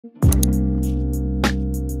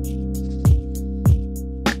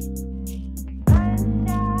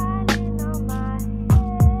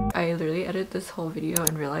whole video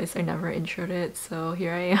and realized I never introed it, so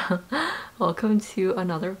here I am. Welcome to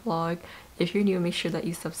another vlog. If you're new, make sure that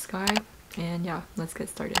you subscribe, and yeah, let's get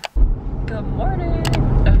started. Good morning!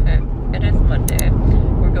 Okay, it is Monday.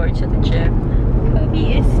 We're going to the gym.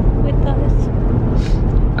 Kobe is with us.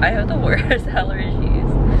 I have the worst allergies.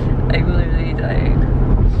 I'm literally dying.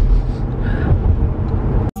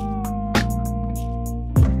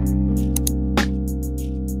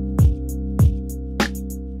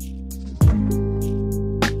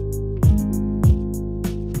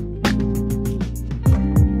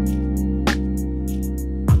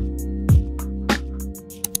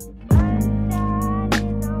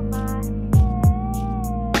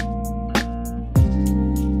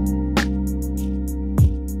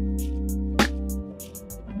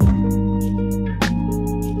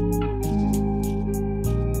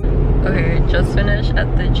 Just finished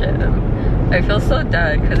at the gym. I feel so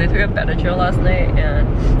dead because I took a Benadryl last night and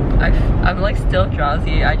I'm like still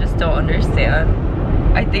drowsy. I just don't understand.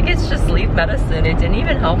 I think it's just sleep medicine. It didn't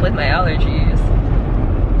even help with my allergies.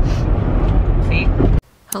 See?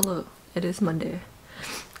 Hello, it is Monday.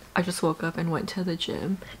 I just woke up and went to the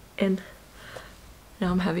gym and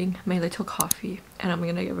now I'm having my little coffee and I'm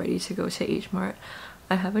gonna get ready to go to H Mart.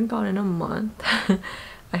 I haven't gone in a month.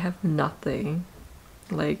 I have nothing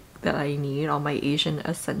like that I need, all my Asian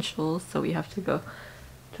essentials, so we have to go.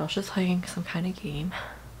 Josh is playing some kind of game,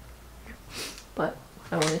 but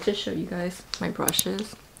I wanted to show you guys my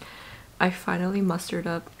brushes. I finally mustered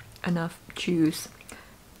up enough juice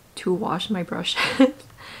to wash my brushes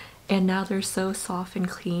and now they're so soft and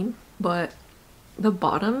clean, but the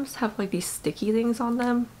bottoms have like these sticky things on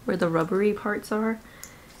them where the rubbery parts are,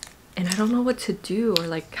 and I don't know what to do or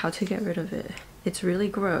like how to get rid of it. It's really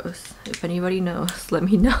gross. If anybody knows, let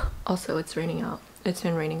me know. Also, it's raining out. It's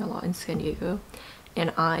been raining a lot in San Diego,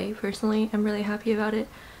 and I personally am really happy about it.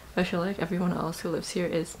 I feel like everyone else who lives here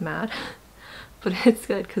is mad, but it's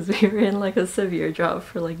good because we were in like a severe drought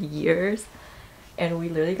for like years, and we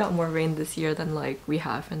literally got more rain this year than like we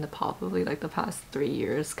have in the probably like the past 3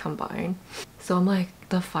 years combined. So I'm like,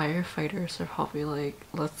 the firefighters are probably like,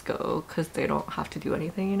 let's go, because they don't have to do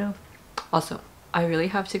anything, you know? Also, I really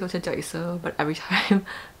have to go to Daiso, but every time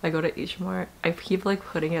I go to H Mart, I keep like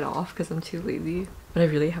putting it off because I'm too lazy. But I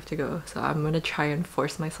really have to go, so I'm gonna try and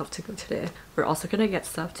force myself to go today. We're also gonna get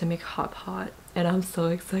stuff to make hot pot, and I'm so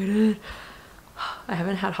excited. I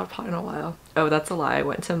haven't had hot pot in a while. Oh, that's a lie. I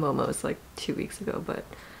went to Momo's like 2 weeks ago, but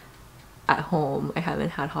at home, I haven't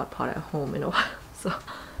had hot pot at home in a while. So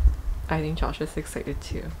I think Josh is excited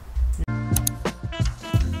too.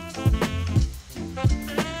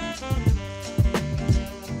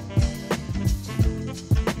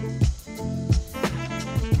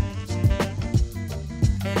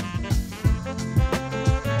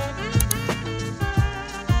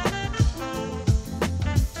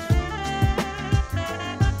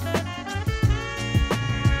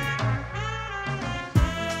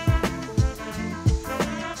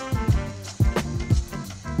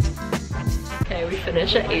 We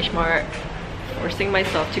finished at H Mart, forcing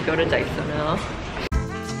myself to go to Daiso now.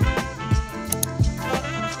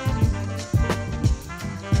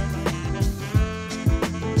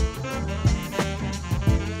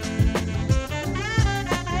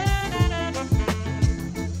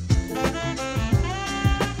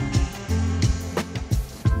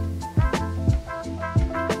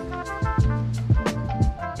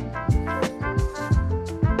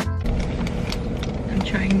 I'm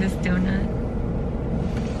trying this donut.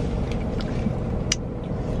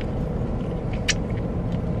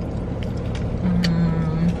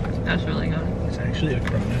 That's really good. It's actually a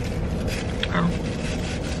cronut.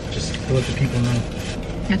 Oh. Just to let the people know.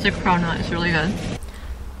 It's a cronut. It's really good.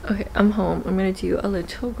 Okay, I'm home. I'm gonna do a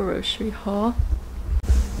little grocery haul.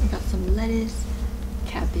 I got some lettuce,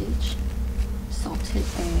 cabbage, salted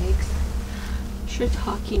eggs,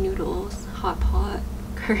 shiitake noodles, hot pot,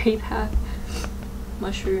 curry pack,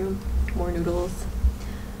 mushroom, more noodles.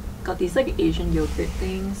 Got these like Asian yogurt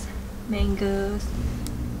things, mangoes,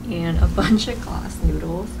 and a bunch of glass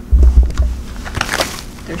noodles.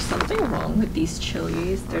 There's something wrong with these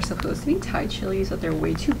chilies. They're supposed to be Thai chilies, but they're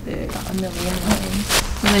way too big. A million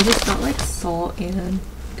times. And I just got like salt and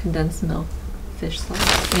condensed milk, fish sauce,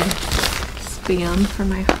 and spam for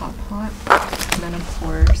my hot pot. And then of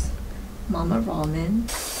course, mama ramen.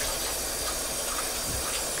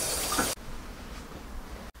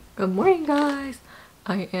 Good morning, guys!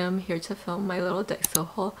 I am here to film my little daiso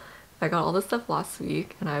haul. I got all this stuff last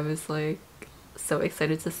week and I was like so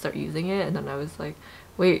excited to start using it, and then I was like,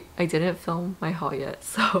 wait, I didn't film my haul yet,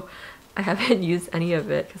 so I haven't used any of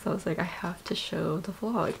it because I was like, I have to show the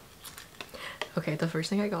vlog. Okay, the first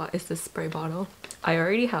thing I got is this spray bottle. I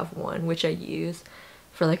already have one which I use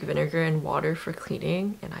for like vinegar and water for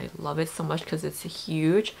cleaning, and I love it so much because it's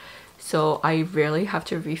huge, so I rarely have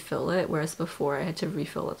to refill it, whereas before I had to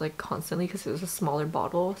refill it like constantly because it was a smaller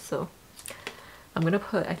bottle. So I'm gonna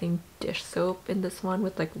put, I think, dish soap in this one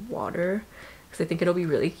with like water because I think it'll be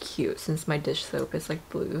really cute since my dish soap is like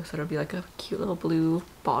blue, so it'll be like a cute little blue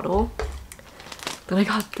bottle. Then I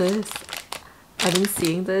got this. I've been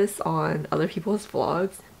seeing this on other people's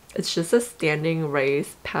vlogs. It's just a standing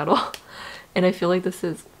raised paddle, and I feel like this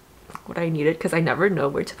is what I needed because I never know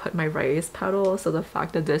where to put my raised paddle, so the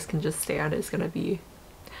fact that this can just stand is gonna be,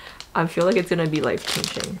 I feel like it's gonna be life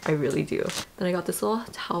changing. I really do. Then I got this little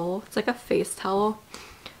towel. It's like a face towel.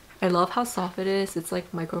 I love how soft it is. It's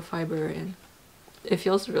like microfiber and it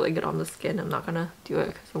feels really good on the skin. I'm not gonna do it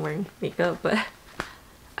because I'm wearing makeup, but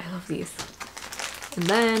I love these. And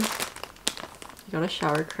then I got a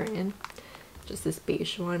shower curtain, just this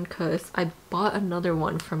beige one, because I bought another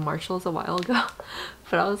one from Marshall's a while ago,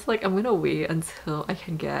 but I was like, I'm gonna wait until I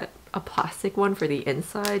can get a plastic one for the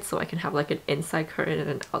inside so I can have like an inside curtain and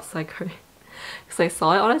an outside curtain, because I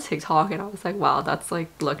saw it on a TikTok and I was like, wow, that's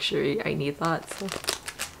like luxury. I need that. So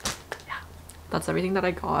yeah, that's everything that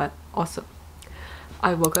I got. Also,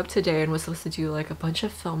 I woke up today and was supposed to do like a bunch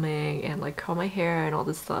of filming and like curl my hair and all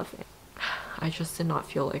this stuff. I just did not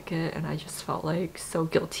feel like it, and I just felt like so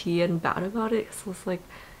guilty and bad about it. So it's like,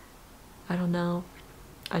 I don't know,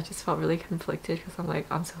 I just felt really conflicted because I'm like,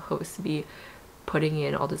 I'm supposed to be putting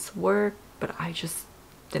in all this work, but I just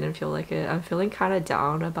didn't feel like it. I'm feeling kind of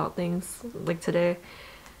down about things like today,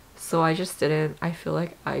 so I just didn't. I feel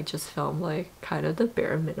like I just filmed like kind of the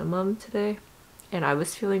bare minimum today, and I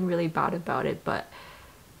was feeling really bad about it, but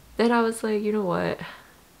then I was like, you know what,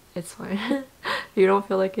 it's fine. You don't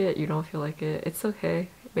feel like it, you don't feel like it, it's okay.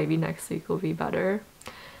 Maybe next week will be better,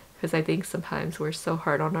 because I think sometimes we're so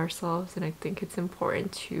hard on ourselves, and I think it's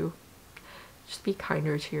important to just be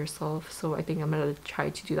kinder to yourself. So I think I'm gonna try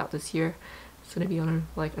to do that this year. It's gonna be on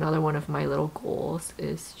like another one of my little goals,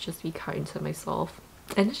 is just be kind to myself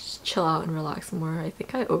and just chill out and relax more. I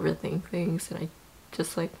think I overthink things, and I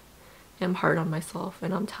just like am hard on myself,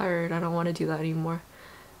 and I'm tired. I don't want to do that anymore.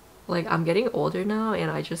 Like, I'm getting older now, and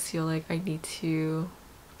I just feel like I need to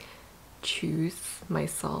choose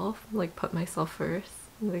myself, like put myself first,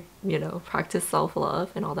 like, you know, practice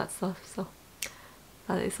self-love and all that stuff. So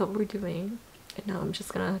that is what we're doing. And now I'm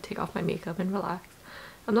just gonna take off my makeup and relax.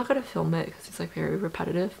 I'm not gonna film it because it's like very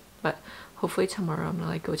repetitive, but hopefully tomorrow I'm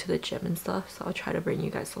gonna like go to the gym and stuff, so I'll try to bring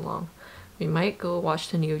you guys along. We might go watch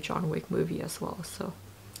the new John Wick movie as well, so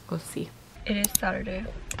we'll see. It is Saturday.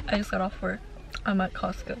 I just got off work. I'm at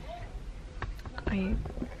Costco. I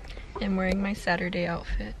am wearing my Saturday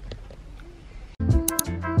outfit.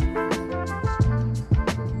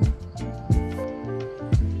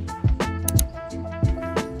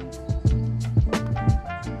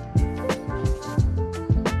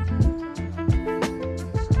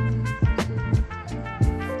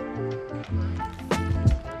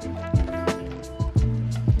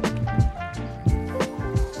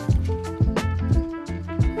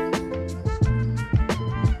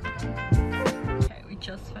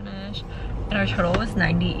 And our total was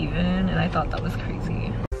 90 even, and I thought that was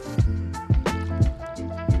crazy.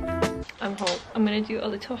 I'm home. I'm gonna do a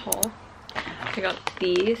little haul. I got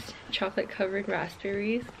these chocolate covered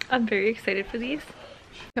raspberries. I'm very excited for these.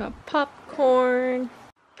 Got popcorn,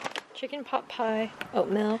 chicken pot pie,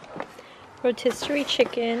 oatmeal, rotisserie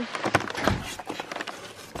chicken,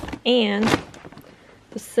 and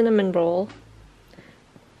the cinnamon roll.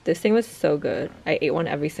 This thing was so good. I ate one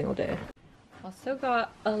every single day. Also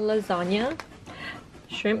got a lasagna,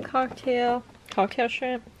 shrimp cocktail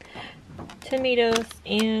shrimp, tomatoes,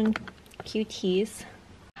 and QTs.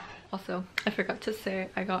 Also, I forgot to say,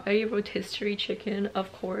 I got a rotisserie chicken,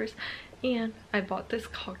 of course, and I bought this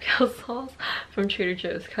cocktail sauce from Trader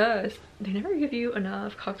Joe's because they never give you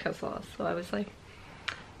enough cocktail sauce. So I was like,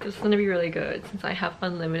 this is gonna be really good since I have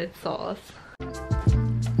unlimited sauce.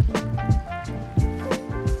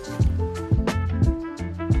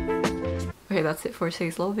 Okay, that's it for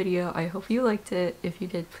today's little video. I hope you liked it. If you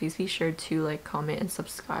did, please be sure to like, comment, and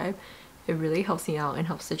subscribe. It really helps me out and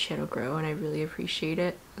helps the channel grow, and I really appreciate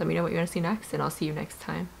it. Let me know what you want to see next, and I'll see you next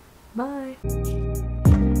time. Bye!